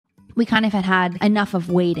we kind of had enough of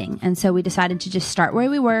waiting. And so we decided to just start where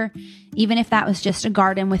we were, even if that was just a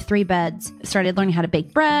garden with 3 beds. Started learning how to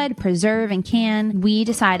bake bread, preserve, and can. We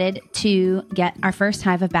decided to get our first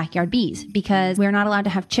hive of backyard bees because we're not allowed to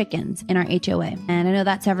have chickens in our HOA. And I know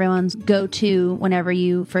that's everyone's go-to whenever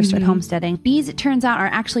you first start homesteading. Bees, it turns out, are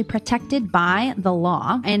actually protected by the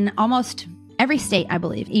law in almost every state, I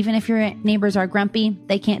believe. Even if your neighbors are grumpy,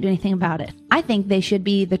 they can't do anything about it. I think they should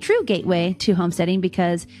be the true gateway to homesteading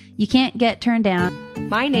because you can't get turned down.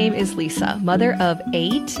 My name is Lisa, mother of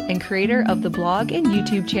 8 and creator of the blog and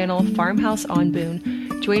YouTube channel Farmhouse on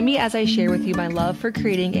Boone. Join me as I share with you my love for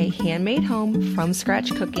creating a handmade home from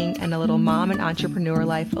scratch cooking and a little mom and entrepreneur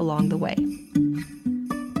life along the way.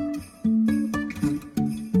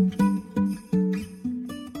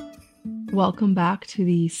 Welcome back to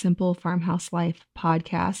the Simple Farmhouse Life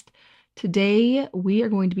podcast. Today, we are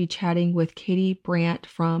going to be chatting with Katie Brandt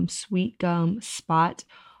from Sweetgum Spot,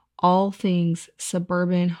 all things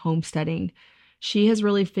suburban homesteading. She has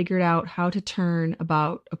really figured out how to turn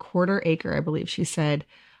about a 1/4 acre, I believe she said,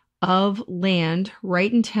 of land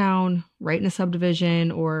right in town, right in a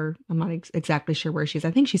subdivision, or I'm not exactly sure where she is.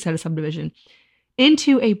 I think she said a subdivision,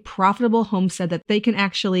 into a profitable homestead that they can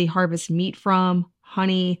actually harvest meat from,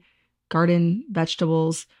 honey, garden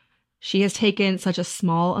vegetables. She has taken such a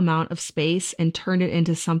small amount of space and turned it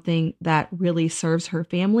into something that really serves her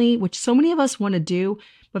family, which so many of us want to do,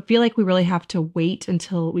 but feel like we really have to wait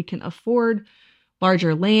until we can afford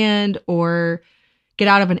larger land or get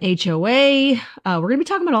out of an HOA. We're going to be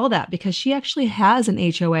talking about all that because she actually has an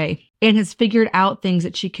HOA and has figured out things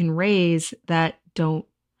that she can raise that don't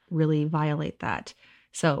really violate that.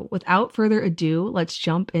 So without further ado, let's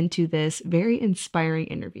jump into this very inspiring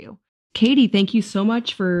interview. Katie, thank you so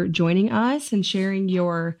much for joining us and sharing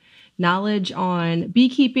your knowledge on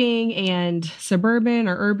beekeeping and suburban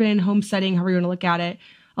or urban homesteading, however you want to look at it.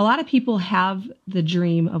 A lot of people have the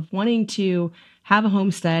dream of wanting to have a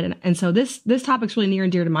homestead. And so this topic's really near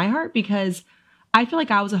and dear to my heart because I feel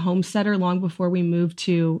like I was a homesteader long before we moved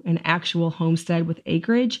to an actual homestead with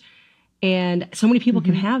acreage. And so many people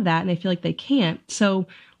can have that and they feel like they can't. So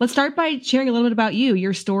let's start by sharing a little bit about you,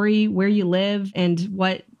 your story, where you live, and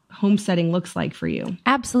what homesteading looks like for you.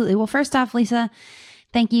 Absolutely. Well, first off, Lisa,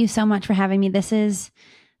 thank you so much for having me. This is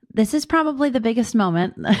probably the biggest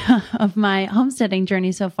moment of my homesteading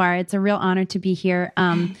journey so far. It's a real honor to be here.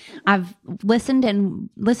 I've listened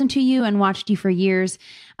to you and watched you for years.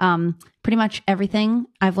 Pretty much everything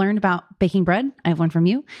I've learned about baking bread, I've learned from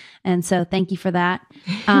you. And so thank you for that.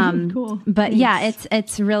 Cool. But Thanks. yeah,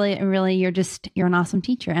 it's really, you're an awesome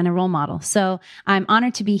teacher and a role model. So I'm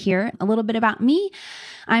honored to be here. A little bit about me.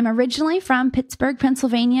 I'm originally from Pittsburgh,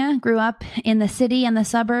 Pennsylvania, grew up in the city and the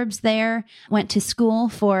suburbs there, went to school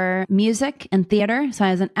for music and theater. So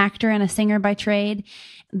I was an actor and a singer by trade.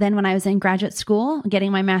 Then when I was in graduate school,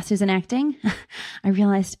 getting my master's in acting, I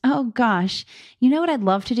realized, oh gosh, you know what I'd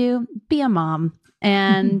love to do? Be a mom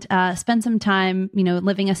and spend some time,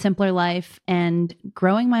 living a simpler life and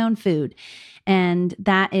growing my own food. And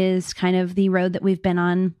that is kind of the road that we've been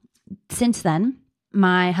on since then.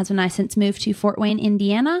 My husband and I since moved to Fort Wayne,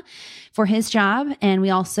 Indiana for his job. And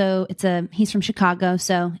he's from Chicago.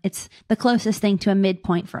 So it's the closest thing to a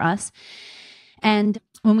midpoint for us. And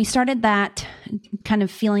when we started that, kind of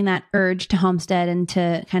feeling that urge to homestead and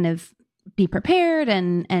to kind of be prepared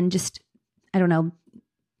and just, I don't know,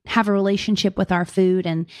 have a relationship with our food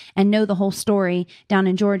and know the whole story down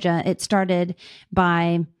in Georgia, it started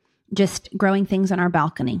by just growing things on our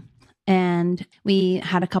balcony. And we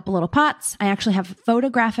had a couple little pots. I actually have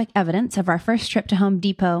photographic evidence of our first trip to Home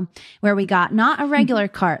Depot where we got not a regular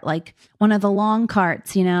cart, like one of the long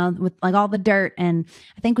carts, with like all the dirt. And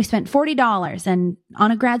I think we spent $40, and on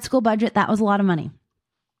a grad school budget, that was a lot of money.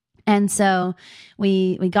 And so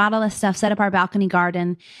we got all this stuff, set up our balcony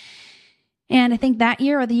garden. And I think that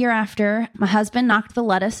year or the year after, my husband knocked the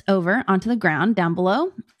lettuce over onto the ground down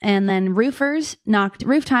below. And then roofers knocked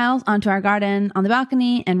roof tiles onto our garden on the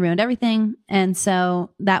balcony and ruined everything. And so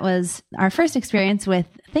that was our first experience with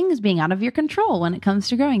things being out of your control when it comes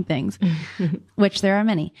to growing things, which there are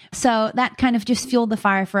many. So that kind of just fueled the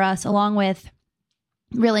fire for us, along with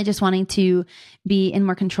really just wanting to be in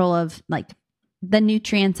more control of like the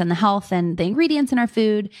nutrients and the health and the ingredients in our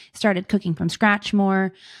food, started cooking from scratch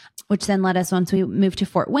more, which then led us, once we moved to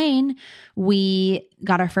Fort Wayne, we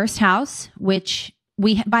got our first house, which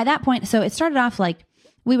by that point, so it started off like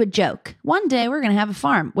we would joke, one day we're going to have a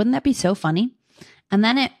farm. Wouldn't that be so funny? And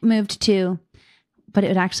then it moved to, but it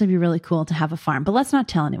would actually be really cool to have a farm, but let's not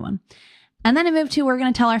tell anyone. And then it moved to, we're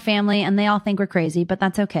going to tell our family and they all think we're crazy, but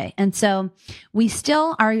that's okay. And so we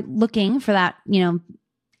still are looking for that,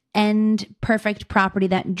 end perfect property,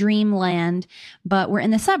 that dream land, but we're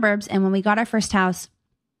in the suburbs. And when we got our first house,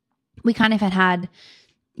 we kind of had,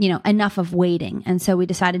 enough of waiting. And so we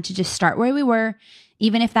decided to just start where we were,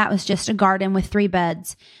 even if that was just a garden with 3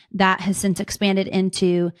 beds. That has since expanded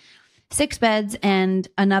into 6 beds and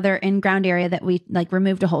another in-ground area that we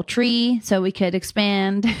removed a whole tree so we could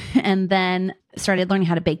expand, and then started learning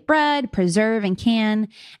how to bake bread, preserve and can.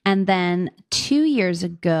 And then 2 years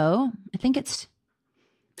ago, I think it's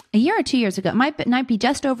a year or 2 years ago, it might be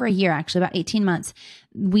just over a year, actually, about 18 months,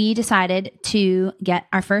 we decided to get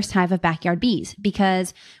our first hive of backyard bees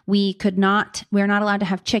because we're not allowed to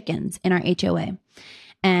have chickens in our HOA.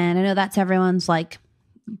 And I know that's everyone's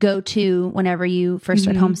go-to whenever you first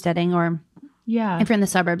start homesteading, or if you're in the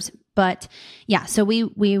suburbs. But yeah, so we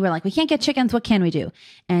were like, we can't get chickens. What can we do?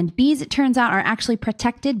 And bees, it turns out, are actually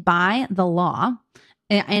protected by the law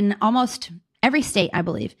in almost every state, I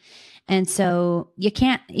believe. And so you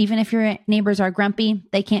can't, even if your neighbors are grumpy,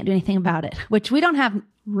 they can't do anything about it, which we don't have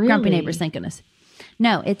grumpy neighbors, thank goodness.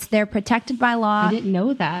 No, they're protected by law. I didn't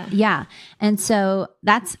know that. Yeah. And so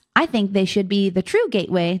I think they should be the true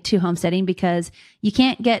gateway to homesteading, because you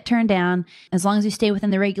can't get turned down as long as you stay within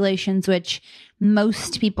the regulations, which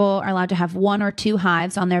most people are allowed to have 1 or 2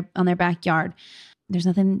 hives on their backyard. There's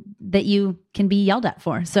nothing that you can be yelled at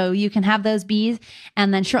for. So you can have those bees.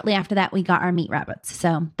 And then shortly after that, we got our meat rabbits.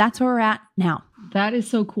 So that's where we're at now. That is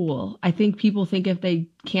so cool. I think people think if they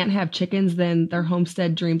can't have chickens, then their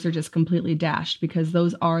homestead dreams are just completely dashed, because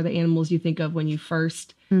those are the animals you think of when you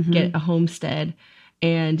first get a homestead,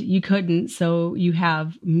 and you couldn't. So you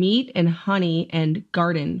have meat and honey and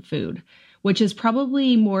garden food, which is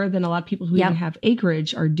probably more than a lot of people who even have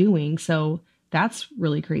acreage are doing. So that's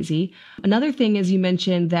really crazy. Another thing is, you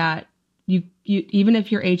mentioned that you even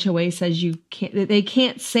if your HOA says you can't, they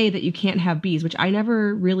can't say that you can't have bees, which I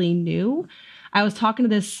never really knew. I was talking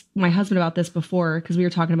to my husband about this before, because we were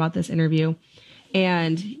talking about this interview,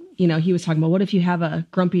 and he was talking about, what if you have a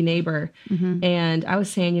grumpy neighbor? And I was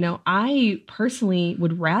saying, I personally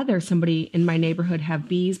would rather somebody in my neighborhood have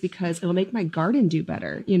bees, because it'll make my garden do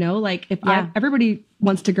better. If everybody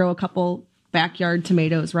wants to grow a couple backyard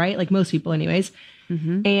tomatoes, right? Like most people anyways.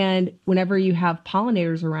 And whenever you have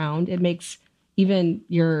pollinators around, it makes even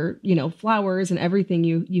your, flowers and everything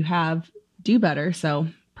you have do better. So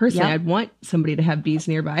personally, I'd want somebody to have bees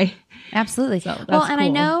nearby. Absolutely. So that's well, and cool. I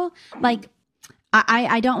know,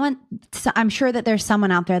 I don't want, I'm sure that there's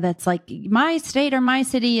someone out there that's like, my state or my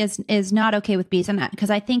city is not okay with bees. And because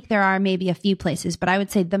I think there are maybe a few places, but I would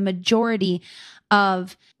say the majority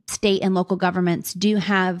of state and local governments do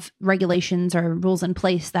have regulations or rules in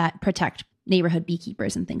place that protect neighborhood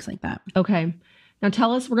beekeepers and things like that. Okay. Now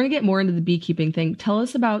tell us, we're going to get more into the beekeeping thing. Tell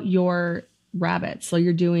us about your rabbits. So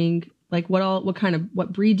you're doing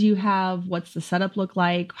what breed do you have? What's the setup look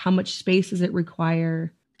like? How much space does it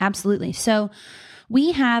require? Absolutely. So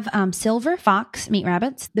we have silver fox meat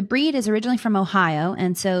rabbits. The breed is originally from Ohio.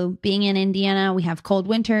 And so being in Indiana, we have cold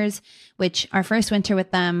winters, which our first winter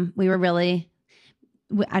with them, we were really,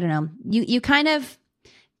 I don't know, you kind of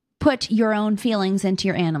put your own feelings into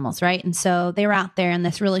your animals, right? And so they were out there in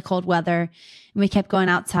this really cold weather, and we kept going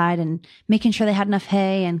outside and making sure they had enough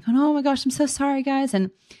hay and going, oh my gosh, I'm so sorry, guys.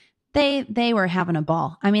 And they were having a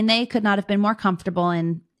ball. I mean, they could not have been more comfortable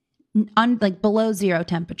in below 0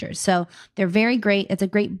 temperatures. So they're very great. It's a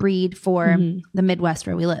great breed for the Midwest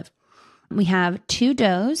where we live. We have 2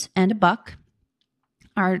 does and a buck.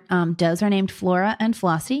 Our does are named Flora and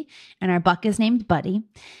Flossie, and our buck is named Buddy.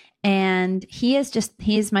 And he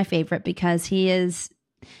is my favorite, because he is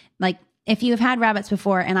if you have had rabbits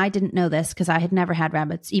before, and I didn't know this because I had never had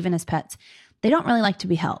rabbits, even as pets, they don't really like to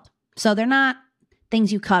be held. So they're not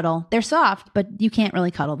things you cuddle. They're soft, but you can't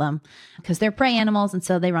really cuddle them because they're prey animals, and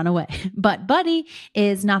so they run away. But Buddy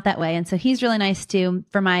is not that way. And so he's really nice too.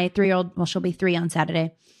 For my 3-year-old, well, she'll be 3 on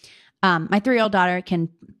Saturday. My 3-year-old daughter can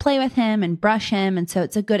play with him and brush him. And so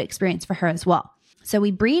it's a good experience for her as well. So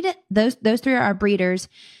we breed those 3 are our breeders.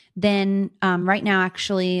 Then right now,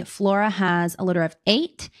 actually, Flora has a litter of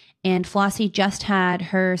 8, and Flossie just had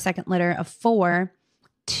her second litter of 4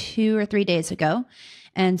 2 or 3 days ago.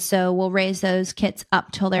 And so we'll raise those kits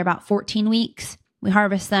up till they're about 14 weeks. We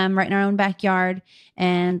harvest them right in our own backyard,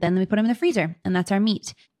 and then we put them in the freezer, and that's our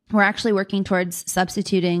meat. We're actually working towards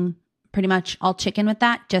substituting pretty much all chicken with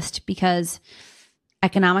that, just because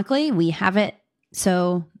economically we have it.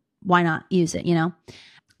 So why not use it,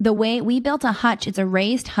 The way we built a hutch, it's a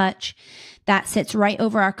raised hutch that sits right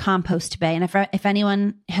over our compost bay. And if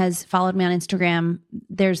anyone has followed me on Instagram,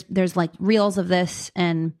 there's reels of this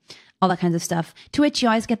and all that kinds of stuff, to which you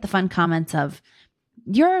always get the fun comments of,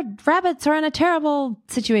 your rabbits are in a terrible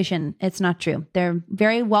situation. It's not true. They're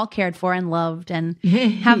very well cared for and loved and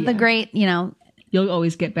have the great, You'll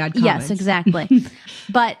always get bad comments. Yes, exactly.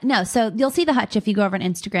 But no, so you'll see the hutch if you go over on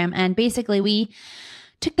Instagram. And basically we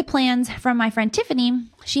took the plans from my friend Tiffany.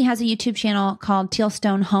 She has a YouTube channel called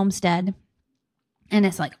Tealstone Homestead. And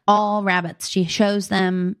it's like all rabbits. She shows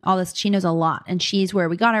them all this. She knows a lot. And she's where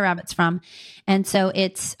we got our rabbits from. And so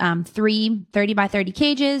it's 3 30 by 30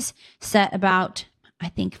 cages set about, I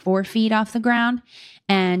think, 4 feet off the ground.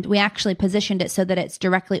 And we actually positioned it so that it's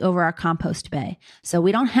directly over our compost bay. So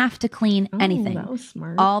we don't have to clean anything. That was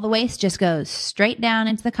smart. All the waste just goes straight down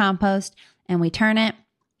into the compost and we turn it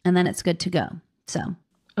and then it's good to go. So.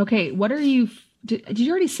 Okay. What are you, did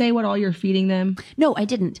you already say what all you're feeding them? No, I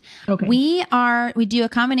didn't. Okay. We do a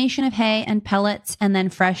combination of hay and pellets and then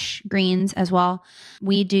fresh greens as well.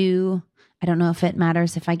 We do, I don't know if it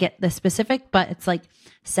matters if I get the specific, but it's like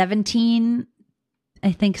 17.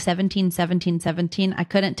 I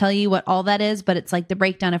couldn't tell you what all that is, but it's like the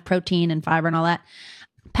breakdown of protein and fiber and all that.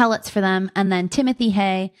 Pellets for them. And then Timothy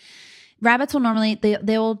hay. Rabbits will normally,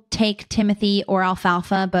 they will take Timothy or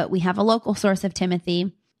alfalfa, but we have a local source of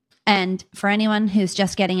Timothy. And for anyone who's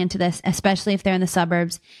just getting into this, especially if they're in the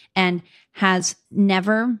suburbs and has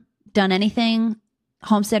never done anything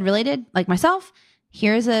homestead related like myself,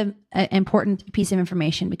 here's a important piece of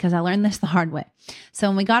information because I learned this the hard way. So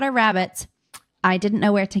when we got our rabbits, I didn't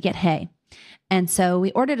know where to get hay. And so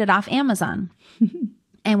we ordered it off Amazon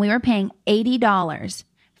and we were paying $80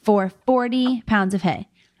 for 40 pounds of hay,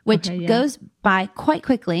 which goes by quite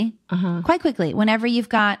quickly, whenever you've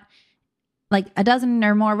got like a dozen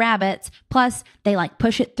or more rabbits, plus they like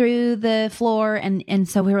push it through the floor. And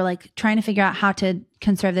so we were like trying to figure out how to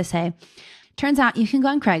conserve this hay. Turns out you can go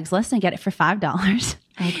on Craigslist and get it for $5.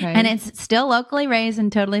 Okay. And it's still locally raised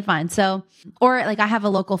and totally fine. So, or like I have a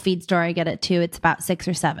local feed store I get it too. It's about 6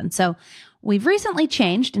 or 7. So we've recently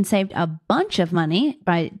changed and saved a bunch of money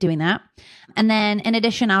by doing that. And then in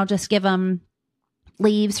addition, I'll just give them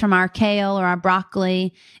leaves from our kale or our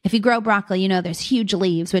broccoli. If you grow broccoli, there's huge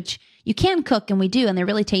leaves, which you can cook and we do, and they're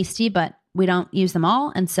really tasty, but we don't use them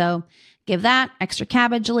all. And so give that extra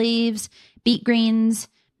cabbage leaves, beet greens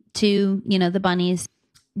to, the bunnies.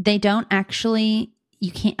 They don't actually,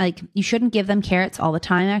 you shouldn't give them carrots all the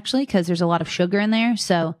time actually, because there's a lot of sugar in there.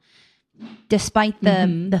 So despite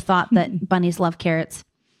the thought that bunnies love carrots,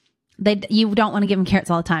 you don't want to give them carrots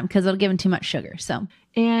all the time because it'll give them too much sugar. So.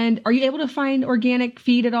 And are you able to find organic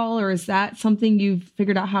feed at all? Or is that something you've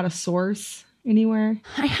figured out how to source anywhere?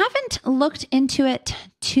 I haven't looked into it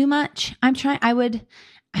too much. I would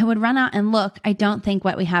run out and look. I don't think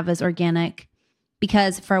what we have is organic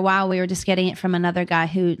because for a while we were just getting it from another guy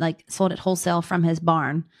who like sold it wholesale from his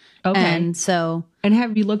barn. Okay. And so. And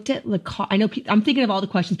have you looked at the cost? I know I'm thinking of all the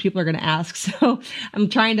questions people are going to ask. So I'm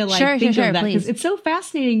trying to think of that because it's so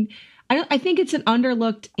fascinating. I think it's an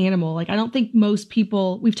underlooked animal. Like, I don't think most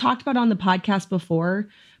people, we've talked about it on the podcast before,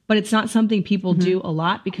 but it's not something people do a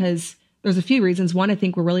lot because there's a few reasons. One, I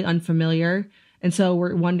think we're really unfamiliar. And so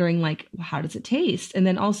we're wondering like, well, how does it taste? And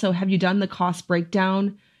then also, have you done the cost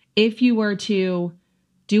breakdown? If you were to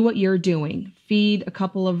do what you're doing, feed a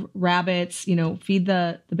couple of rabbits, feed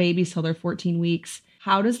the babies till they're 14 weeks,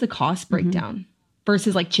 how does the cost break down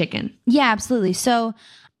versus like chicken? Yeah, absolutely. So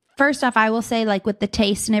first off, I will say like with the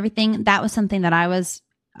taste and everything, that was something that I was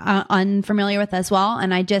unfamiliar with as well.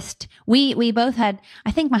 And we both had,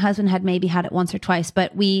 I think my husband had maybe had it once or twice,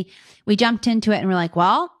 but we jumped into it and we're like,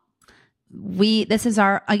 well, this is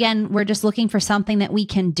we're just looking for something that we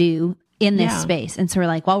can do in this space. And so we're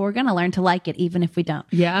like, well, we're going to learn to like it, even if we don't.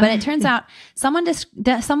 Yeah. But it turns out someone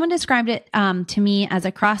described it to me as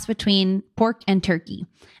a cross between pork and turkey.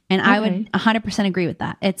 And I would 100% agree with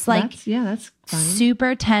that. It's like that's fine.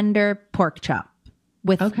 Super tender pork chop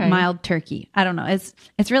with mild turkey. I don't know.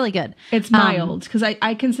 It's really good. It's mild because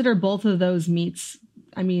I consider both of those meats.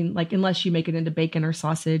 I mean, like unless you make it into bacon or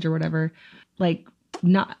sausage or whatever, like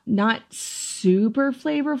not super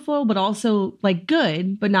flavorful, but also like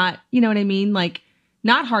good, but not, you know what I mean? Like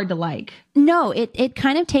not hard to like. No, it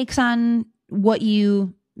kind of takes on what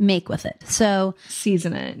you make with it. So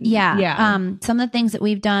season it. Yeah. Some of the things that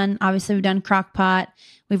we've done, obviously we've done crock pot,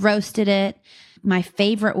 we've roasted it. My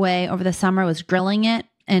favorite way over the summer was grilling it.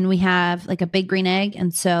 And we have like a big green egg.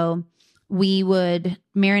 And so we would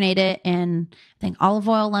marinate it in, I think, olive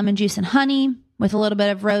oil, lemon juice, and honey with a little bit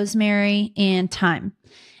of rosemary and thyme.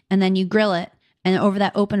 And then you grill it. And over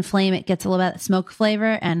that open flame, it gets a little bit of smoke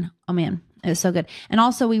flavor. And oh man, it was so good. And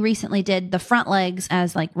also we recently did the front legs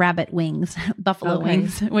as like rabbit wings, buffalo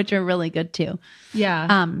wings, which are really good too.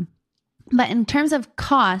 Yeah. But in terms of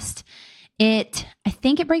cost, I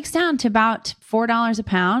think it breaks down to about $4 a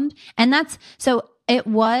pound. And it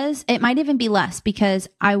might even be less because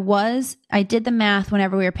I did the math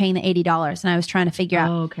whenever we were paying the $80 and I was trying to figure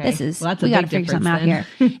out, we got to figure something out here.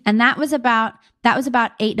 And that was about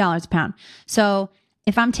 $8 a pound. So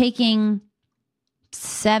if I'm taking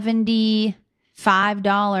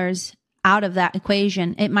 $75 out of that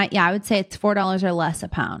equation, I would say it's $4 or less a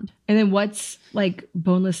pound. And then what's like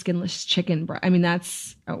boneless, skinless chicken? I mean, I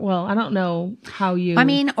don't know how you... I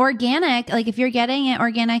mean, organic, like if you're getting it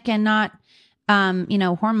organic and not,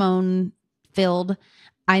 hormone filled,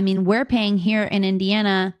 I mean, we're paying here in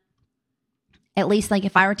Indiana, at least like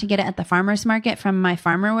if I were to get it at the farmer's market from my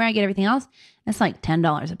farmer where I get everything else, it's like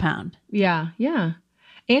 $10 a pound. Yeah. Yeah.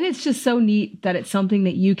 And it's just so neat that it's something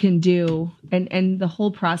that you can do and the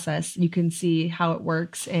whole process, you can see how it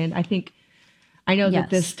works. And I know that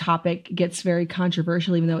this topic gets very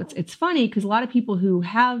controversial, even though it's funny because a lot of people who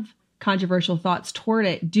have controversial thoughts toward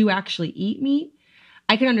it do actually eat meat.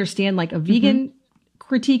 I can understand like a vegan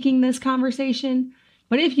critiquing this conversation,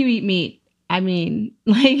 but if you eat meat, I mean,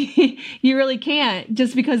 like you really can't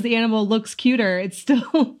just because the animal looks cuter. It's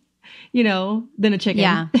still, than a chicken.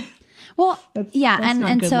 Yeah. Well, that's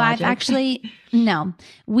and so logic.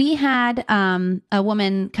 We had a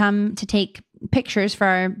woman come to take pictures for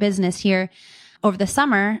our business here over the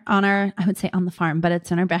summer on the farm, but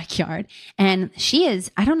it's in our backyard. And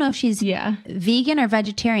I don't know if she's vegan or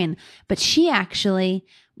vegetarian, but she actually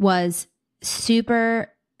was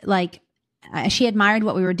super she admired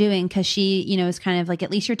what we were doing because she, is kind of like,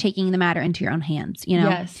 at least you're taking the matter into your own hands,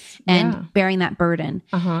 and bearing that burden.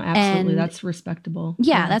 Absolutely. That's respectable.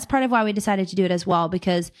 Yeah, that's part of why we decided to do it as well,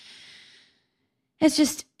 because it's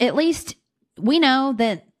just, at least we know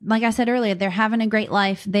that, like I said earlier, they're having a great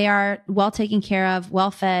life. They are well taken care of, well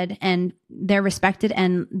fed, and they're respected,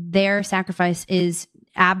 and their sacrifice is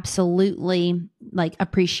absolutely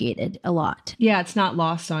appreciated a lot. Yeah, it's not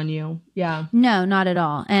lost on you. Yeah. No, not at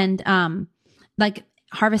all. And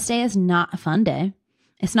Harvest Day is not a fun day.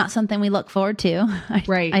 It's not something we look forward to.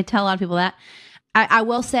 I tell a lot of people that. I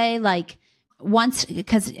will say once,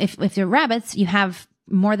 because if you're rabbits, you have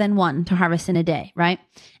more than one to harvest in a day, right?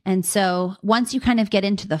 And so once you kind of get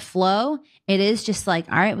into the flow, it is just all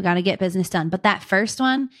right, we got to get business done. But that first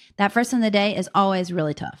one of the day is always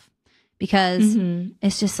really tough because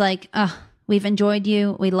it's just we've enjoyed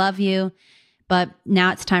you, we love you, but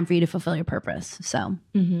now it's time for you to fulfill your purpose. So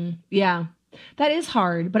yeah, that is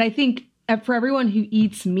hard. But I think for everyone who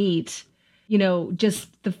eats meat,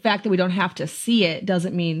 just the fact that we don't have to see it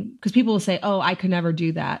doesn't mean, because people will say, oh, I could never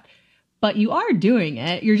do that. But you are doing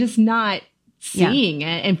it. You're just not seeing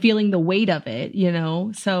it and feeling the weight of it,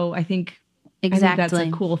 So I think that's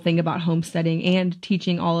a cool thing about homesteading and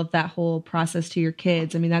teaching all of that whole process to your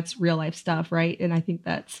kids. I mean, that's real life stuff, right? And I think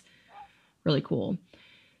that's really cool.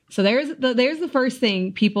 So there's the first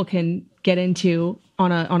thing people can get into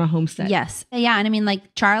on a homestead. Yes. Yeah. And I mean,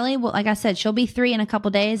 Charlie, well, like I said, she'll be 3 in a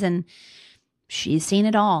couple days and she's seen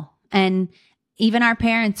it all. And even our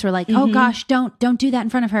parents were like, oh gosh, don't do that in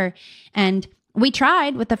front of her. And we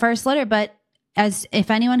tried with the first litter, but if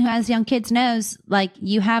anyone who has young kids knows,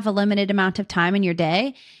 you have a limited amount of time in your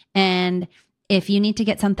day. And if you need to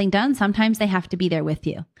get something done, sometimes they have to be there with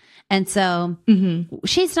you. And so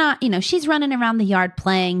she's not, she's running around the yard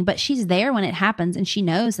playing, but she's there when it happens and she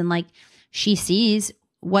knows, and she sees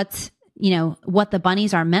what the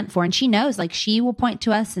bunnies are meant for. And she knows, she will point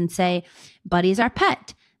to us and say, Buddy's our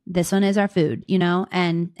pet. This one is our food,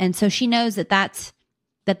 and so she knows that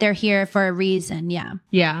they're here for a reason. Yeah.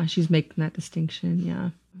 Yeah. She's making that distinction. Yeah.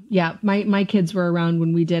 Yeah. My kids were around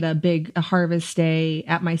when we did a harvest day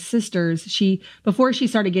at my sister's. Before she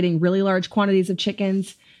started getting really large quantities of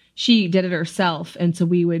chickens, she did it herself. And so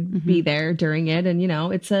we would be there during it. And,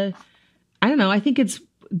 I don't know. I think it's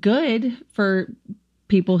good for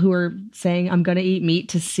people who are saying, I'm going to eat meat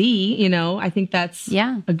to see, I think that's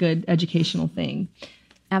a good educational thing.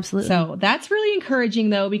 Absolutely. So that's really encouraging,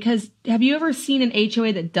 though, because have you ever seen an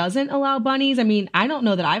HOA that doesn't allow bunnies? I mean, I don't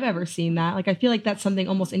know that I've ever seen that. I feel like that's something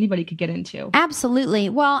almost anybody could get into. Absolutely.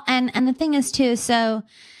 Well, and the thing is, too, so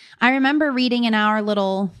I remember reading in our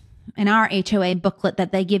HOA booklet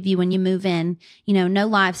that they give you when you move in, no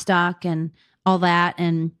livestock and all that.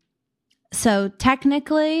 And so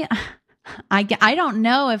technically, I don't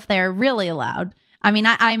know if they're really allowed. I mean,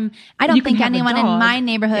 I don't think anyone in my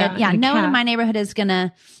neighborhood, no one in my neighborhood is going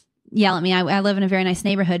to yell at me. I live in a very nice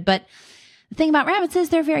neighborhood, but the thing about rabbits is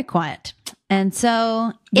they're very quiet. And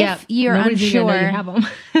so if you're unsure,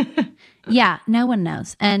 Yeah, no one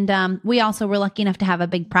knows. And we also were lucky enough to have a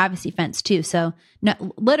big privacy fence too. So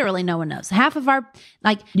literally no one knows. Half of our,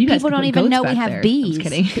 people don't even know we have bees. I'm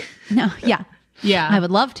kidding. No, yeah. Yeah. I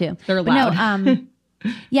would love to. They're loud. No,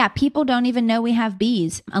 yeah, people don't even know we have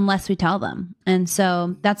bees unless we tell them. And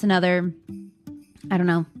so that's another, I don't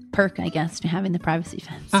know, perk, I guess, to having the privacy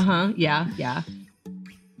fence. Yeah.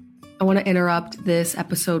 I want to interrupt this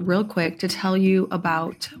episode real quick to tell you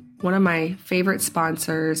about one of my favorite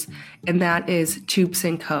sponsors, and that is Tubes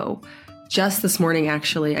 & Co. Just this morning,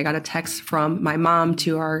 actually, I got a text from my mom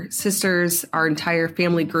to our sisters, our entire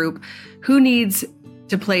family group, who needs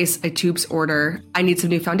to place a tubes order. I need some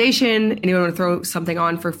new foundation. Anyone want to throw something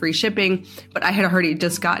on for free shipping? But I had already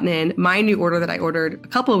just gotten in my new order that I ordered a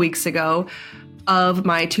couple of weeks ago of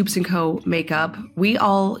my Tubes & Co. makeup. We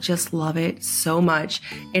all just love it so much.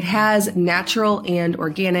 It has natural and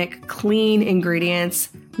organic, clean ingredients,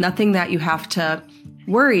 nothing that you have to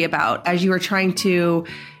worry about as you are trying to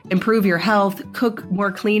improve your health, cook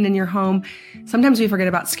more clean in your home. Sometimes we forget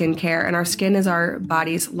about skincare, and our skin is our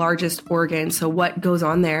body's largest organ. So what goes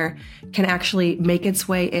on there can actually make its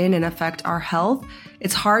way in and affect our health.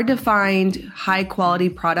 It's hard to find high quality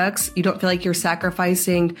products. You don't feel like you're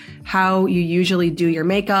sacrificing how you usually do your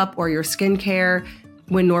makeup or your skincare,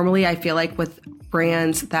 when normally I feel like with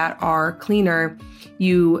brands that are cleaner,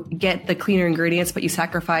 you get the cleaner ingredients, but you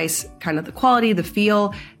sacrifice kind of the quality, the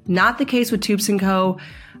feel. Not the case with Tubes & Co.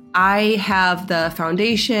 I have the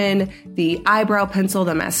foundation, the eyebrow pencil,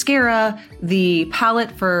 the mascara, the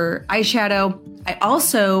palette for eyeshadow. I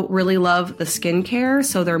also really love the skincare.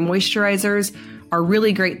 So their moisturizers are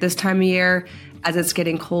really great this time of year. As it's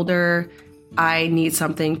getting colder, I need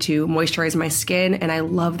something to moisturize my skin, and I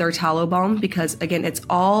love their tallow balm because, again, it's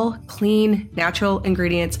all clean, natural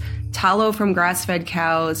ingredients, tallow from grass-fed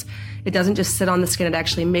cows. It doesn't just sit on the skin, it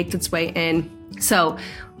actually makes its way in. So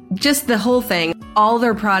just the whole thing, all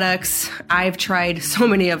their products, I've tried so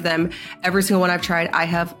many of them. Every single one I've tried, I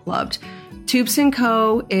have loved. Tubes &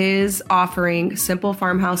 Co. is offering Simple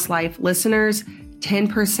Farmhouse Life listeners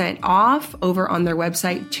 10% off over on their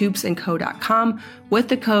website, tubesandco.com, with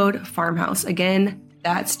the code FARMHOUSE. Again,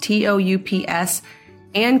 that's TOUPS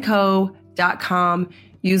and co.com.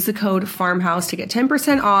 Use the code FARMHOUSE to get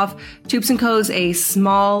 10% off. Tubes & Co. is a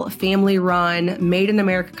small, family-run,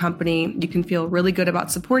 made-in-America company you can feel really good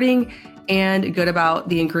about supporting and good about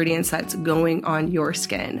the ingredients that's going on your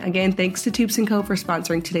skin. Again, thanks to Tubes & Co. for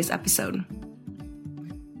sponsoring today's episode.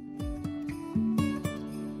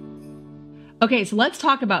 Okay, so let's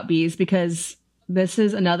talk about bees, because this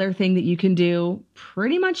is another thing that you can do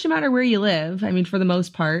pretty much no matter where you live. I mean, for the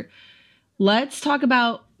most part. Let's talk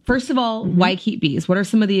about, first of all, why keep bees? What are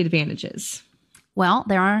some of the advantages? Well,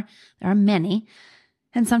 there are many.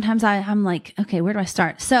 And sometimes I'm like, okay, where do I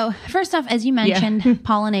start? So first off, as you mentioned,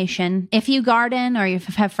 pollination. If you garden or you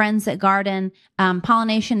have friends that garden,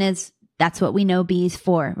 pollination that's what we know bees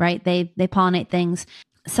for, right? They pollinate things.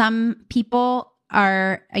 Some people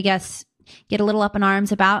are, I guess, get a little up in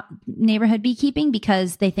arms about neighborhood beekeeping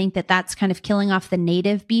because they think that that's kind of killing off the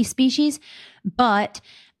native bee species. But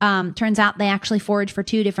turns out they actually forage for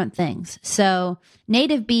two different things. So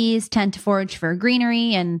native bees tend to forage for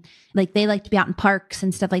greenery and they like to be out in parks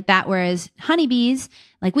and stuff like that. Whereas honeybees,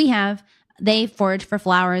 like we have, they forage for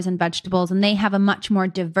flowers and vegetables, and they have a much more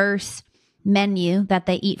diverse menu that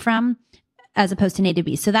they eat from as opposed to native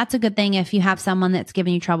bees. So that's a good thing if you have someone that's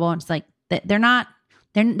giving you trouble. It's like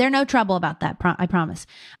they're no trouble about that. I promise.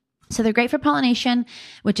 So they're great for pollination,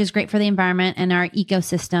 which is great for the environment and our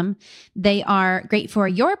ecosystem. They are great for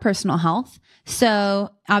your personal health.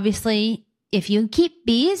 So obviously, if you keep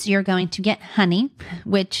bees, you're going to get honey,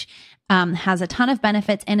 which has a ton of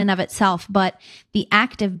benefits in and of itself. But the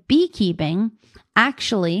act of beekeeping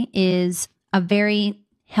actually is a very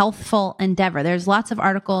healthful endeavor. There's lots of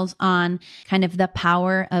articles on kind of the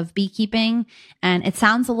power of beekeeping, and it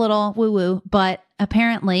sounds a little woo-woo, but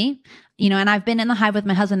apparently, and I've been in the hive with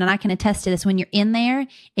my husband, and I can attest to this. When you're in there,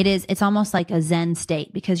 it's almost like a Zen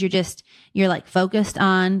state, because you're like focused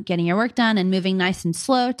on getting your work done and moving nice and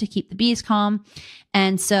slow to keep the bees calm.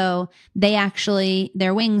 And so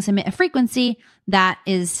their wings emit a frequency that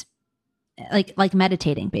is like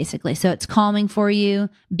meditating, basically. So it's calming for you.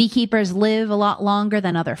 Beekeepers live a lot longer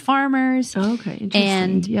than other farmers. Okay. Interesting.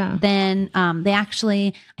 And then they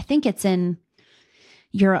actually, I think it's in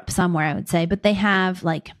Europe somewhere, I would say, but they have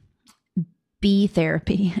like bee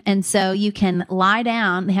therapy. And so you can lie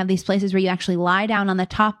down. They have these places where you actually lie down on the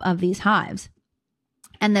top of these hives,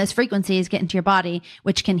 and those frequencies get into your body,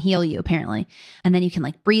 which can heal you apparently. And then you can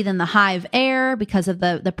like breathe in the hive air because of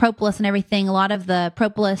the propolis and everything. A lot of the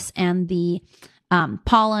propolis and the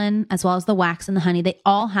pollen, as well as the wax and the honey. They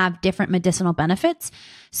all have different medicinal benefits.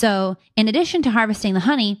 So in addition to harvesting the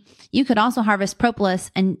honey, you could also harvest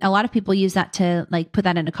propolis. And a lot of people use that to like put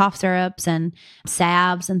that into cough syrups and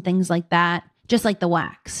salves and things like that, just like the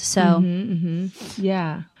wax. So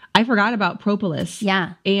yeah, I forgot about propolis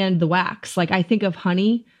and the wax. Like I think of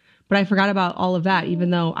honey, but I forgot about all of that, even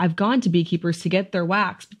though I've gone to beekeepers to get their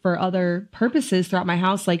wax for other purposes throughout my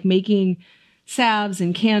house, like making salves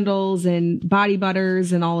and candles and body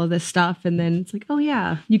butters and all of this stuff. And then it's like, oh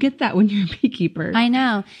yeah, you get that when you're a beekeeper. I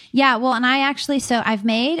know. Yeah. Well, and so I've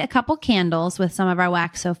made a couple candles with some of our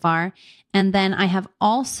wax so far. And then I have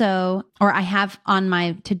on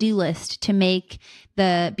my to-do list to make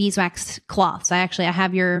the beeswax cloths. I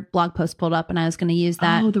have your blog post pulled up and I was going to use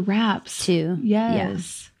that. Oh, the wraps too.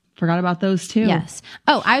 Yes. Yeah. Forgot about those too. Yes.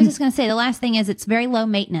 Oh, I was just going to say the last thing is it's very low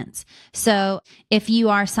maintenance. So if you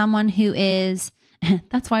are someone who is,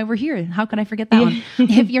 that's why we're here. How could I forget that one?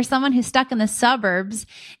 If you're someone who's stuck in the suburbs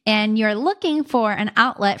and you're looking for an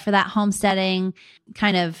outlet for that homesteading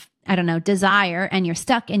kind of, I don't know, desire, and you're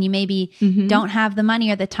stuck and you maybe don't have the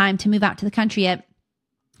money or the time to move out to the country yet,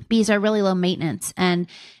 bees are really low maintenance. And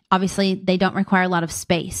obviously they don't require a lot of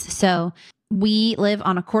space. So we live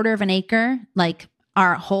on 1/4 of an acre, like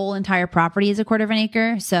our whole entire property is 1/4 of an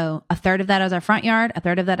acre. So 1/3 of that is our front yard,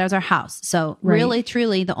 1/3 of that is our house. So really,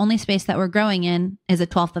 truly, the only space that we're growing in is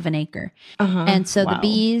 1/12 of an acre. And so the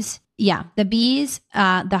bees,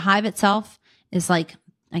 the hive itself is like,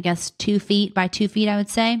 I guess 2 feet by 2 feet, I would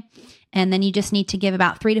say. And then you just need to give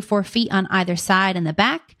about 3 to 4 feet on either side and the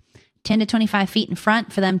back, 10 to 25 feet in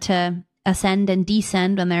front for them to ascend and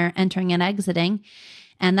descend when they're entering and exiting.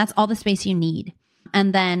 And that's all the space you need.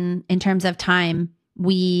 And then in terms of time,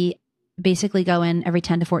 we basically go in every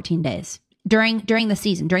 10 to 14 days during the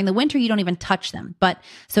season. During the winter, you don't even touch them. But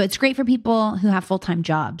so it's great for people who have full-time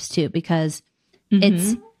jobs too, because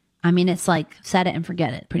it's like set it and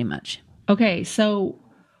forget it pretty much. Okay. So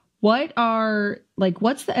what's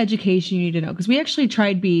the education you need to know? Because we actually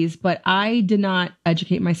tried bees, but I did not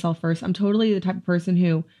educate myself first. I'm totally the type of person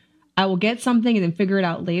who I will get something and then figure it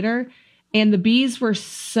out later. And the bees were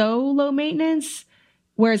so low maintenance.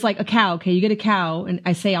 Whereas like a cow, okay, you get a cow and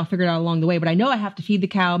I say I'll figure it out along the way, but I know I have to feed the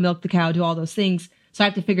cow, milk the cow, do all those things. So I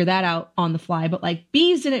have to figure that out on the fly. But like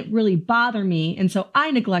bees didn't really bother me. And so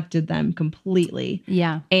I neglected them completely.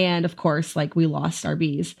 Yeah. And of course, like we lost our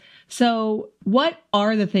bees. So what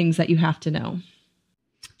are the things that you have to know?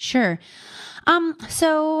 Sure.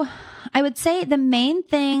 So I would say the main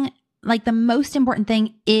thing, like the most important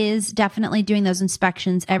thing, is definitely doing those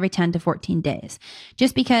inspections every 10 to 14 days.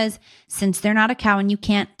 Just because since they're not a cow and you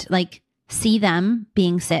can't like see them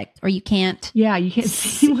being sick, or you can't. Yeah, you can't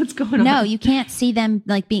see what's going on. No, you can't see them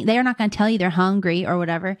like they're not going to tell you they're hungry or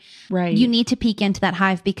whatever. Right. You need to peek into that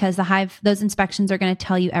hive because those inspections are going to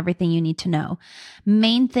tell you everything you need to know.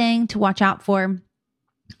 Main thing to watch out for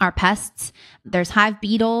are pests. There's hive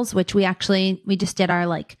beetles, which we just did our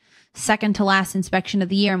like second to last inspection of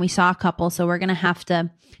the year and we saw a couple. So we're going to have to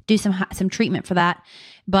do some treatment for that.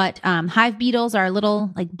 But hive beetles are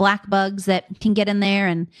little like black bugs that can get in there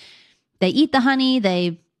and they eat the honey,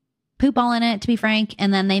 they poop all in it, to be frank,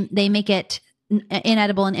 and then they make it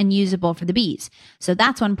inedible and usable for the bees. So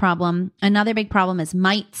that's one problem. Another big problem is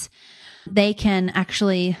mites. They can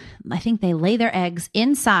actually, I think they lay their eggs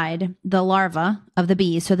inside the larva of the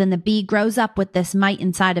bees. So then the bee grows up with this mite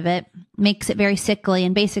inside of it, makes it very sickly,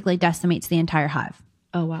 and basically decimates the entire hive.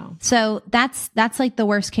 Oh, wow. So that's like the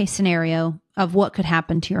worst case scenario of what could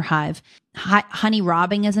happen to your hive. Honey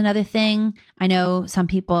robbing is another thing. I know some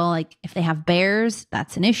people, like if they have bears,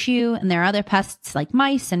 that's an issue. And there are other pests like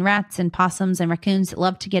mice and rats and possums and raccoons that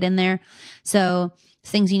love to get in there. So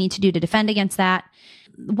things you need to do to defend against that.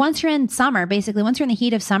 Once you're in summer, basically, once you're in the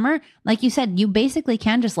heat of summer, like you said, you basically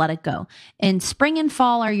can just let it go. And spring and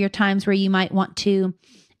fall are your times where you might want to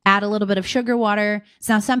add a little bit of sugar water.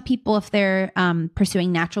 So now some people, if they're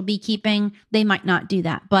pursuing natural beekeeping, they might not do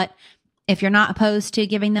that. But if you're not opposed to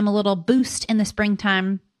giving them a little boost in the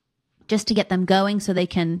springtime, just to get them going so they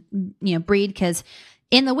can, breed, because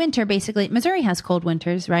in the winter, basically, Missouri has cold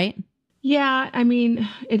winters, right? Yeah, I mean,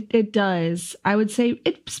 it does. I would say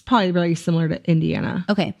it's probably very similar to Indiana.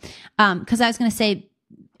 Okay. Because I was going to say,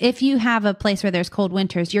 if you have a place where there's cold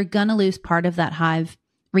winters, you're going to lose part of that hive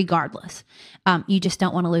regardless. You just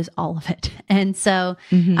don't want to lose all of it. And so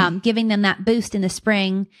giving them that boost in the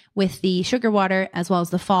spring with the sugar water as well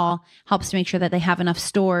as the fall helps to make sure that they have enough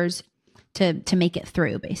stores to make it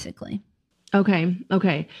through, basically.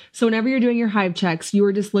 Okay. So whenever you're doing your hive checks, you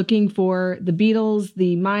were just looking for the beetles,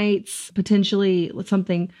 the mites, potentially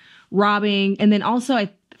something robbing. And then also I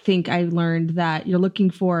think I learned that you're looking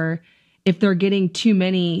for if they're getting too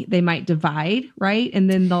many, they might divide, right? And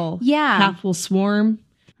then half will swarm.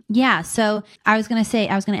 Yeah. So I was going to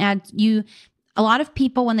add a lot of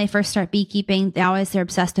people, when they first start beekeeping, they're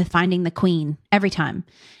obsessed with finding the queen every time.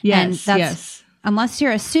 Yes. Yes. Unless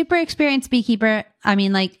you're a super experienced beekeeper, I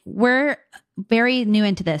mean, like, we're very new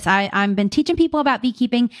into this. I've been teaching people about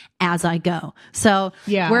beekeeping as I go. So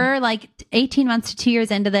we're like 18 months to 2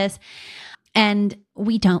 years into this, and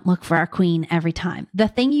we don't look for our queen every time. The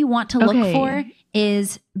thing you want to look for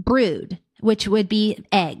is brood, which would be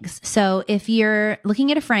eggs. So if you're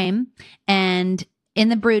looking at a frame and in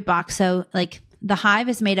the brood box, so like the hive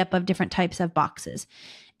is made up of different types of boxes.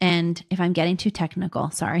 And if I'm getting too technical,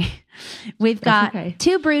 sorry, we've got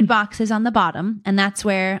 2 brood boxes on the bottom, and that's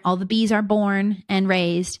where all the bees are born and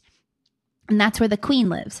raised. And that's where the queen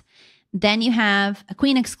lives. Then you have a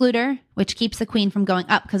queen excluder, which keeps the queen from going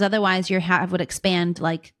up, because otherwise your hive would expand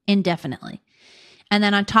like indefinitely. And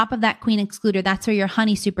then on top of that queen excluder, that's where your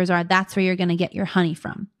honey supers are. That's where you're going to get your honey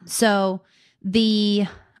from. So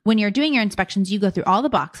when you're doing your inspections, you go through all the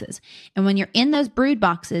boxes. And when you're in those brood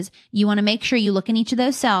boxes, you want to make sure you look in each of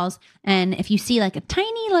those cells. And if you see like a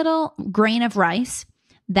tiny little grain of rice,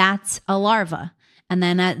 that's a larva. And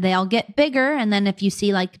then they'll get bigger. And then if you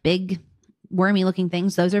see like big wormy looking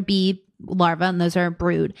things, those are bee larvae and those are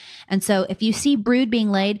brood. And so if you see brood being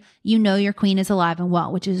laid, you know your queen is alive and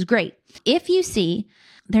well, which is great. If you see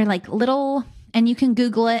they're like little, and you can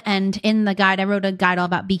Google it. And in the guide, I wrote a guide all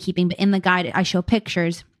about beekeeping, but in the guide, I show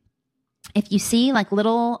pictures. If you see like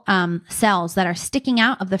little cells that are sticking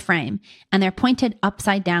out of the frame and they're pointed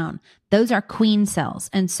upside down, those are queen cells.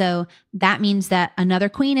 And so that means that another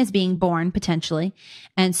queen is being born potentially.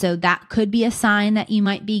 And so that could be a sign that you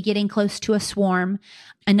might be getting close to a swarm.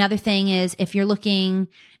 Another thing is if you're looking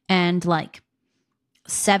and like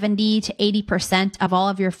 70 to 80% of all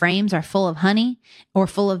of your frames are full of honey or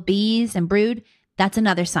full of bees and brood, that's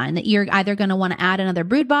another sign that you're either going to want to add another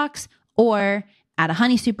brood box or add a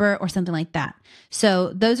honey super or something like that.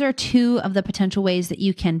 So those are 2 of the potential ways that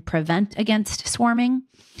you can prevent against swarming.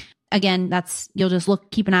 Again, you'll just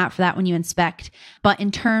keep an eye out for that when you inspect. But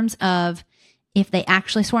in terms of if they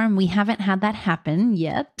actually swarm, we haven't had that happen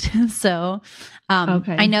yet. So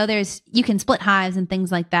I know you can split hives and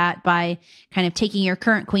things like that by kind of taking your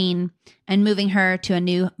current queen and moving her to a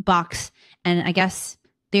new box. And I guess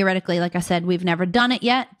theoretically, like I said, we've never done it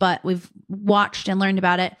yet, but we've watched and learned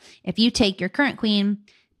about it. If you take your current queen,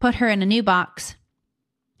 put her in a new box,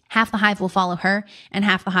 half the hive will follow her and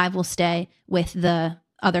half the hive will stay with the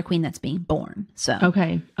other queen that's being born. So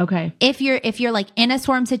okay. If you're like in a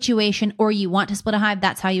swarm situation or you want to split a hive,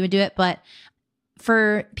 that's how you would do it. But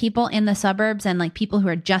for people in the suburbs and like people who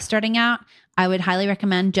are just starting out, I would highly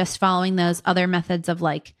recommend just following those other methods of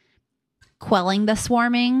like quelling the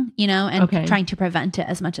swarming, and trying to prevent it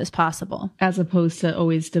as much as possible. As opposed to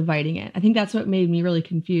always dividing it. I think that's what made me really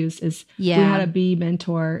confused is we had a bee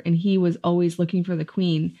mentor and he was always looking for the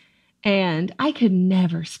queen and I could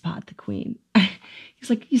never spot the queen. He's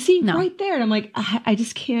like, you see right there. And I'm like, I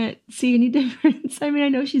just can't see any difference. I mean, I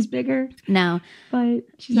know she's bigger. No. But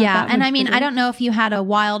she's not that and much I mean, bigger. I don't know if you had a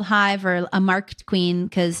wild hive or a marked queen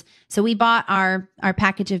so we bought our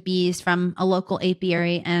package of bees from a local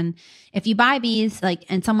apiary. And if you buy bees,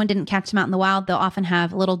 and someone didn't catch them out in the wild, they'll often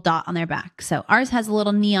have a little dot on their back. So ours has a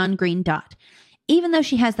little neon green dot. Even though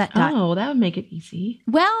she has that dot. Oh, that would make it easy.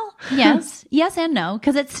 Well, yes. Yes and no.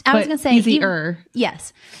 Because I was going to say. Easier.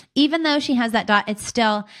 Yes. Even though she has that dot, it's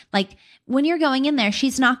still like when you're going in there,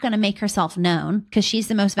 she's not going to make herself known because she's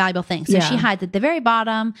the most valuable thing. So she hides at the very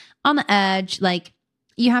bottom, on the edge. Like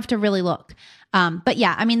you have to really look. But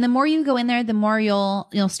yeah, I mean, the more you go in there, the more you'll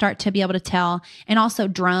start to be able to tell. And also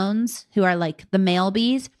drones, who are like the male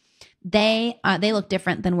bees, they look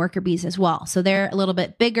different than worker bees as well. So they're a little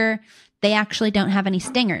bit bigger. They actually don't have any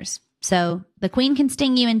stingers. So the queen can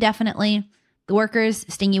sting you indefinitely. The workers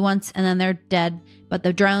sting you once and then they're dead. But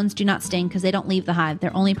the drones do not sting because they don't leave the hive.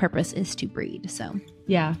 Their only purpose is to breed. So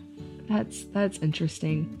yeah, that's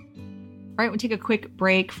interesting. All right, we'll take a quick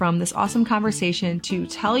break from this awesome conversation to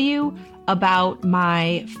tell you about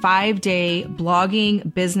my 5-day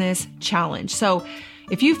blogging business challenge. So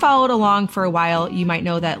if you followed along for a while, you might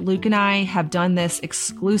know that Luke and I have done this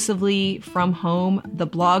exclusively from home, the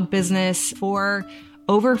blog business, for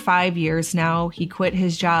over 5 years now. He quit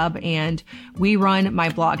his job and we run my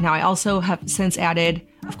blog. Now, I also have since added,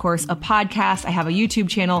 of course, a podcast. I have a YouTube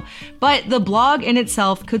channel, but the blog in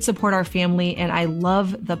itself could support our family. And I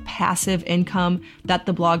love the passive income that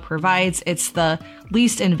the blog provides. It's the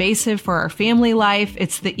least invasive for our family life.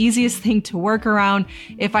 It's the easiest thing to work around.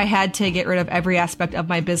 If I had to get rid of every aspect of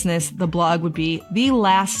my business, the blog would be the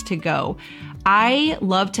last to go. I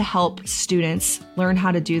love to help students learn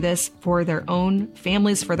how to do this for their own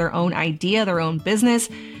families, for their own idea, their own business,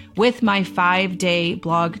 with my 5-day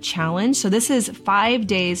blog challenge. So this is 5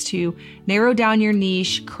 days to narrow down your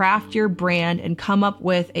niche, craft your brand, and come up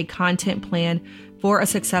with a content plan for a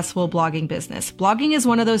successful blogging business. Blogging is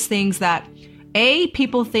one of those things that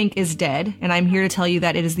people think is dead, and I'm here to tell you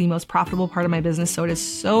that it is the most profitable part of my business, so it is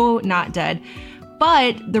so not dead.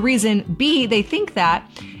 But the reason they think that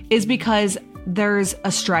is because there's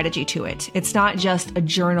a strategy to it. It's not just a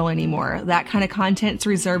journal anymore. That kind of content's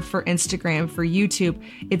reserved for Instagram, for YouTube.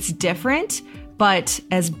 It's different, but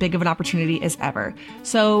as big of an opportunity as ever.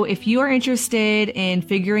 So if you are interested in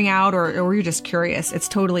figuring out, or you're just curious, it's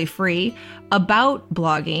totally free, about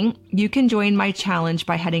blogging, you can join my challenge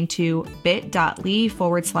by heading to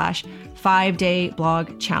bit.ly/5-day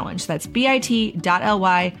blog challenge. That's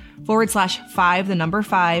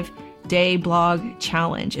bit.ly/5 blog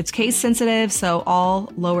challenge. It's case sensitive, so all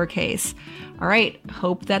lowercase. All right.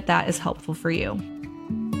 Hope that is helpful for you.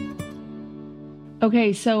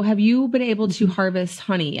 Okay. So have you been able to harvest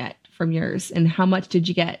honey yet from yours? And how much did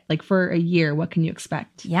you get? Like for a year, what can you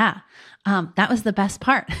expect? Yeah. That was the best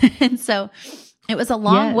part. And so it was a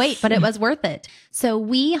long wait, but it was worth it. So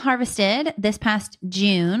we harvested this past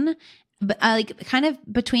June, like kind of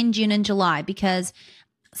between June and July, because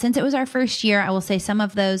since it was our first year, I will say some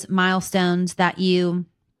of those milestones that you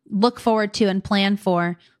look forward to and plan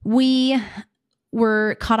for, we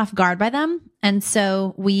were caught off guard by them. And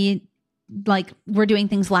so we're doing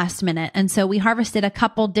things last minute. And so we harvested a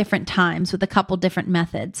couple different times with a couple different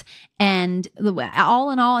methods. And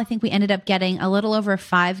all in all, I think we ended up getting a little over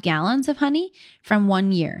 5 gallons of honey from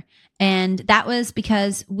 1 year. And that was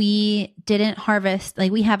because we didn't harvest,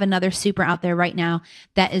 like we have another super out there right now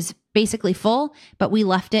that is basically full, but we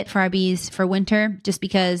left it for our bees for winter just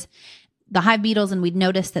because the hive beetles, and we'd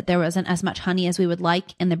noticed that there wasn't as much honey as we would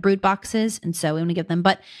like in the brood boxes. And so we want to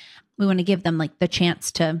give them, like the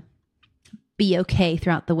chance to be okay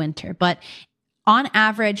throughout the winter. But on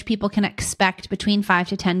average, people can expect between 5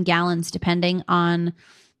 to 10 gallons, depending on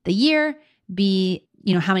the year,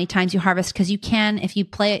 how many times you harvest. Cause you can, if you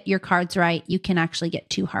play your cards right, you can actually get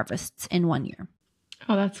 2 harvests in 1 year.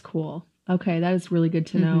 Oh, that's cool. Okay. That is really good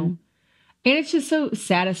to know. And it's just so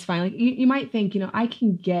satisfying. Like you might think, I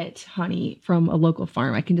can get honey from a local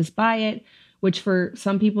farm. I can just buy it, which for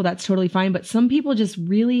some people that's totally fine. But some people just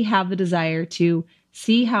really have the desire to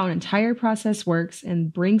see how an entire process works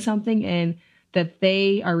and bring something in that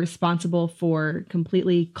they are responsible for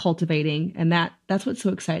completely cultivating. And that's what's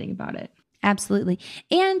so exciting about it. Absolutely.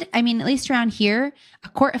 And I mean, at least around here, a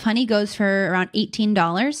quart of honey goes for around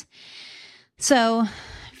 $18. So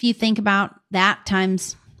if you think about that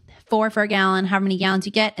times 4 for a gallon, however many gallons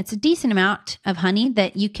you get, it's a decent amount of honey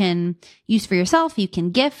that you can use for yourself. You can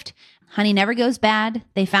gift. Honey never goes bad.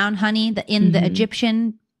 They found honey in the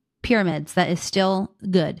Egyptian pyramids that is still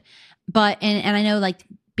good. But, and I know like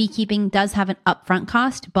beekeeping does have an upfront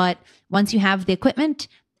cost, but once you have the equipment,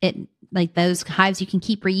 like those hives you can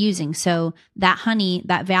keep reusing. So that honey,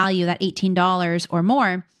 that value, that $18 or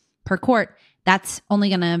more per quart, that's only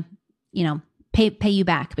going to, pay you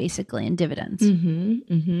back basically in dividends.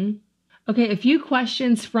 Okay. A few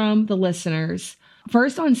questions from the listeners.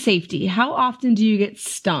 First, on safety, how often do you get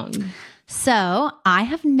stung? So I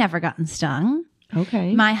have never gotten stung.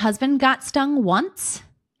 Okay. My husband got stung once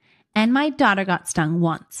and my daughter got stung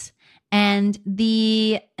once. And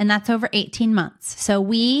that's over 18 months. So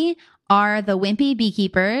we are the wimpy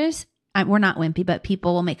beekeepers. We're not wimpy, but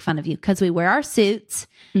people will make fun of you because we wear our suits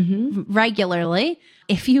regularly.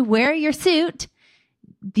 If you wear your suit,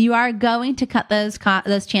 you are going to cut those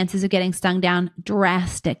chances of getting stung down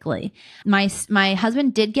drastically. My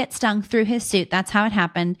husband did get stung through his suit. That's how it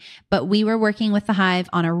happened. But we were working with the hive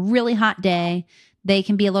on a really hot day. They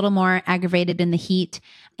can be a little more aggravated in the heat.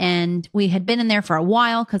 And we had been in there for a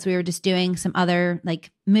while because we were just doing some other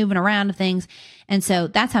like moving around of things. And so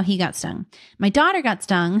that's how he got stung. My daughter got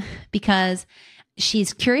stung because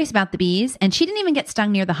she's curious about the bees and she didn't even get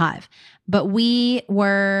stung near the hive. But we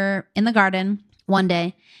were in the garden one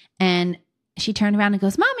day and she turned around and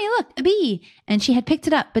goes, "Mommy, look, a bee." And she had picked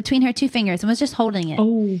it up between her 2 fingers and was just holding it.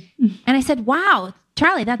 Oh. And I said, "Wow,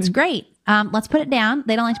 Charlie, that's great. Let's put it down.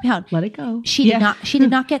 They don't like to be held." Let it go. She did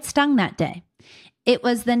not get stung that day. It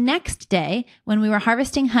was the next day when we were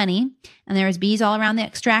harvesting honey and there was bees all around the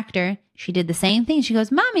extractor. She did the same thing. She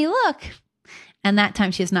goes, "Mommy, look." And that time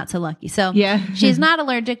she was not so lucky. So she's not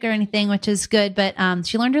allergic or anything, which is good. But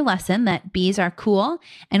she learned her lesson that bees are cool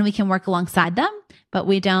and we can work alongside them, but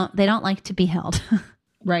they don't like to be held.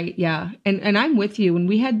 Right. Yeah. And I'm with you. When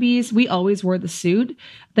we had bees, we always wore the suit.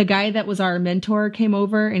 The guy that was our mentor came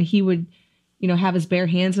over and he would have his bare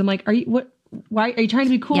hands. I'm like, why are you trying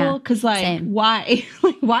to be cool? Yeah, Cause like, same. why,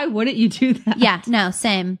 like, why wouldn't you do that? Yeah, no,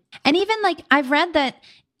 same. And even like I've read that,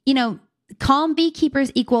 calm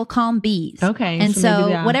beekeepers equal calm bees. Okay. And so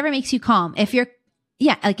maybe, whatever makes you calm, if you're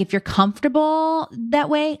comfortable that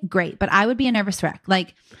way, great. But I would be a nervous wreck.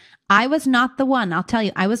 Like I was not the one, I'll tell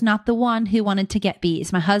you, I was not the one who wanted to get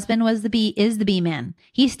bees. My husband is the bee man.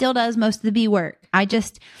 He still does most of the bee work. I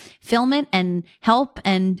just film it and help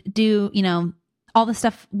and do, all the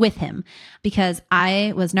stuff with him because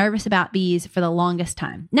I was nervous about bees for the longest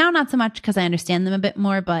time. Now, not so much because I understand them a bit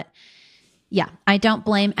more, but yeah, I don't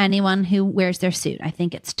blame anyone who wears their suit. I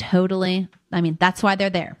think it's that's why they're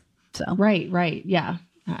there. So Right. Yeah.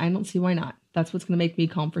 I don't see why not. That's what's going to make me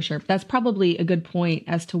calm for sure. But that's probably a good point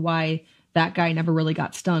as to why that guy never really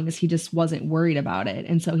got stung, is he just wasn't worried about it.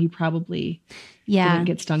 And so he probably didn't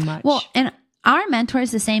get stung much. Well, and our mentor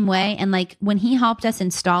is the same way. And like when he helped us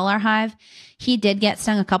install our hive, he did get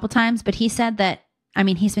stung a couple times, but he said that,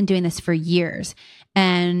 he's been doing this for years.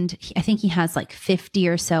 And I think he has like 50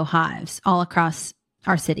 or so hives all across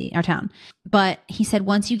our city, our town. But he said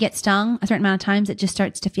once you get stung a certain amount of times, it just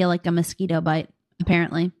starts to feel like a mosquito bite,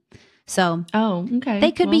 apparently. So okay.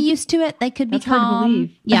 They could be used to it. They could be calm. Hard to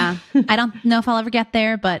believe. Yeah. I don't know if I'll ever get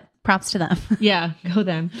there, but props to them. Yeah, go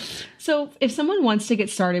them. So if someone wants to get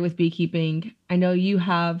started with beekeeping, I know you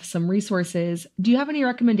have some resources. Do you have any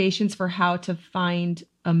recommendations for how to find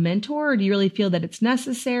a mentor? Or do you really feel that it's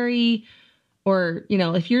necessary? Or,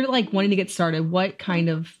 if you're like wanting to get started, where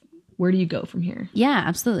do you go from here? Yeah,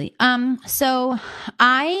 absolutely. So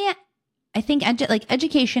I think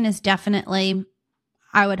education is definitely,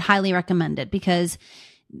 I would highly recommend it because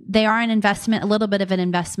they are an investment, a little bit of an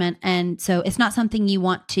investment. And so it's not something you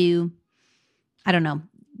want to,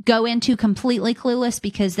 go into completely clueless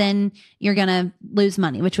because then you're going to lose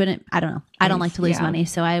money, which wouldn't, I don't know. I don't like to lose money,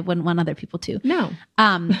 so I wouldn't want other people to. No.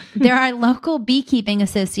 There are local beekeeping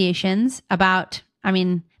associations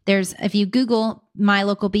if you Google my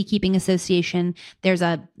local beekeeping association, there's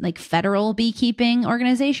a federal beekeeping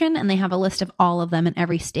organization and they have a list of all of them in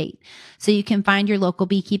every state. So you can find your local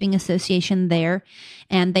beekeeping association there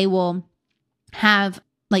and they will have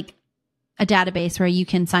a database where you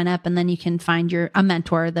can sign up and then you can find a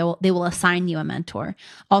mentor. They will assign you a mentor.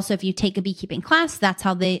 Also, if you take a beekeeping class, that's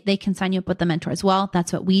how they can sign you up with a mentor as well.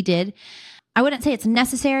 That's what we did. I wouldn't say it's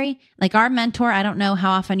necessary. Like our mentor, I don't know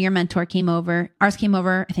how often your mentor came over. Ours came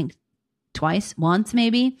over, I think once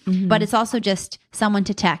maybe, but it's also just someone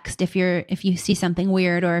to text if you see something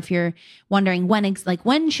weird or if you're wondering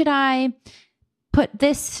when should I put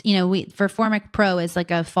this, for Formic Pro is like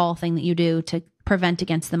a fall thing that you do to prevent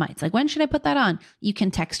against the mites. Like when should I put that on? You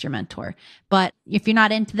can text your mentor. But if you're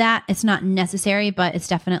not into that, it's not necessary, but it's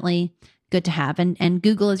definitely good to have. And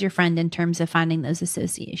Google is your friend in terms of finding those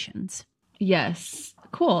associations. Yes.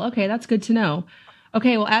 Cool. Okay. That's good to know.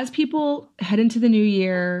 Okay. Well, as people head into the new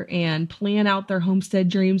year and plan out their homestead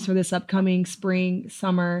dreams for this upcoming spring,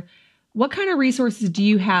 summer, what kind of resources do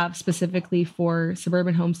you have specifically for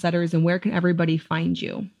suburban homesteaders and where can everybody find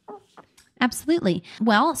you? Absolutely.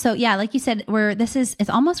 Well, so yeah, like you said, it's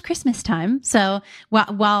almost Christmas time. So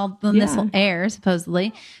while this will air,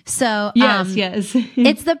 supposedly. So yes.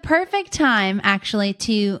 It's the perfect time actually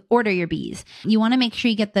to order your bees. You want to make sure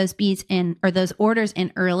you get those bees in or those orders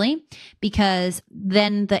in early because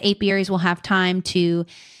then the apiaries will have time to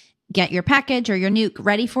get your package or your nuke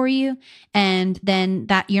ready for you. And then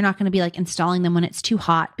that you're not going to be installing them when it's too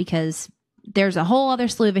hot because there's a whole other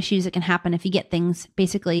slew of issues that can happen if you get things.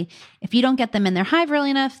 Basically, if you don't get them in their hive early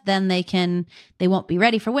enough, then they won't be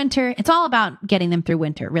ready for winter. It's all about getting them through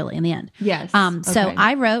winter, really, in the end. Yes. So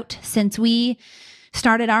I wrote, since we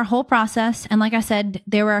started our whole process, and like I said,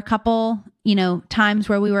 there were a couple, times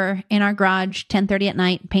where we were in our garage 10:30 at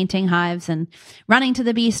night painting hives and running to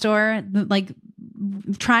the bee store,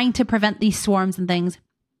 trying to prevent these swarms and things.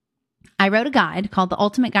 I wrote a guide called The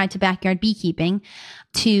Ultimate Guide to Backyard Beekeeping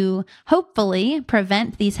to hopefully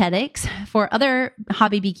prevent these headaches for other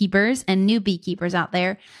hobby beekeepers and new beekeepers out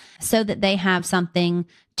there so that they have something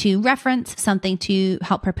to reference, something to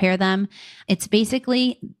help prepare them. It's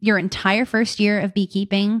basically your entire first year of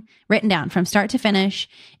beekeeping written down from start to finish.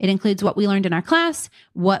 It includes what we learned in our class,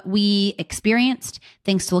 what we experienced,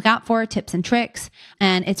 things to look out for, tips and tricks.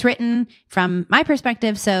 And it's written from my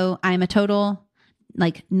perspective. So I'm a total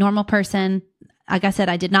normal person. Like I said,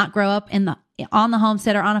 I did not grow up on the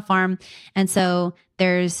homestead or on a farm. And so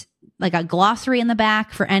there's a glossary in the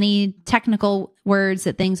back for any technical words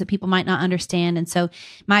things that people might not understand. And so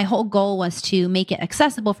my whole goal was to make it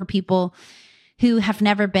accessible for people who have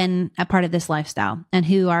never been a part of this lifestyle and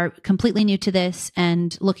who are completely new to this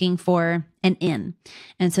and looking for an in.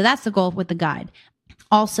 And so that's the goal with the guide.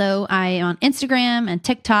 Also, I am on Instagram and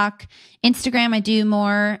TikTok. Instagram, I do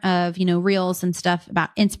more of, reels and stuff about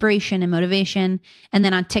inspiration and motivation. And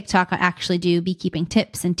then on TikTok, I actually do beekeeping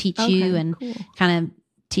tips and teach you and kind of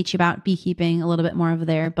teach you about beekeeping a little bit more over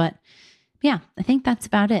there. But yeah, I think that's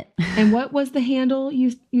about it. And what was the handle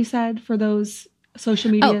you said for those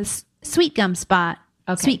social medias? Oh, Sweetgum Spot.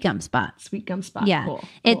 Okay. Sweetgum Spot. Sweetgum Spot. Yeah. Cool.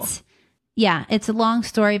 It's a long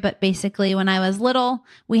story, but basically when I was little,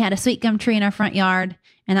 we had a sweet gum tree in our front yard,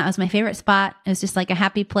 and that was my favorite spot. It was just like a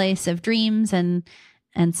happy place of dreams, and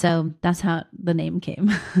so that's how the name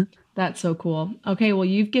came. That's so cool. Okay, well,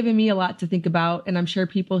 you've given me a lot to think about, and I'm sure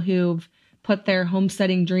people who've put their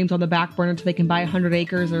homesteading dreams on the back burner so they can buy 100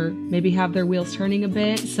 acres or maybe have their wheels turning a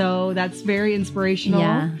bit. So that's very inspirational.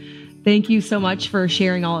 Yeah. Thank you so much for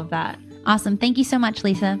sharing all of that. Awesome. Thank you so much,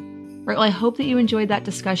 Lisa. Right, well, I hope that you enjoyed that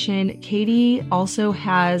discussion. Katie also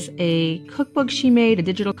has a cookbook she made, a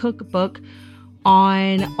digital cookbook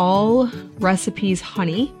on all recipes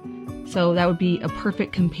honey. So that would be a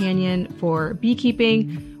perfect companion for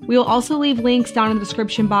beekeeping. We will also leave links down in the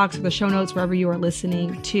description box or the show notes wherever you are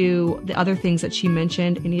listening to the other things that she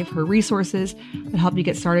mentioned, any of her resources that help you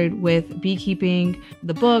get started with beekeeping,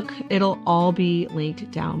 the book. It'll all be linked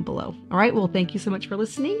down below. All right, well, thank you so much for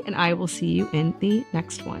listening, and I will see you in the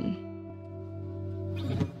next one.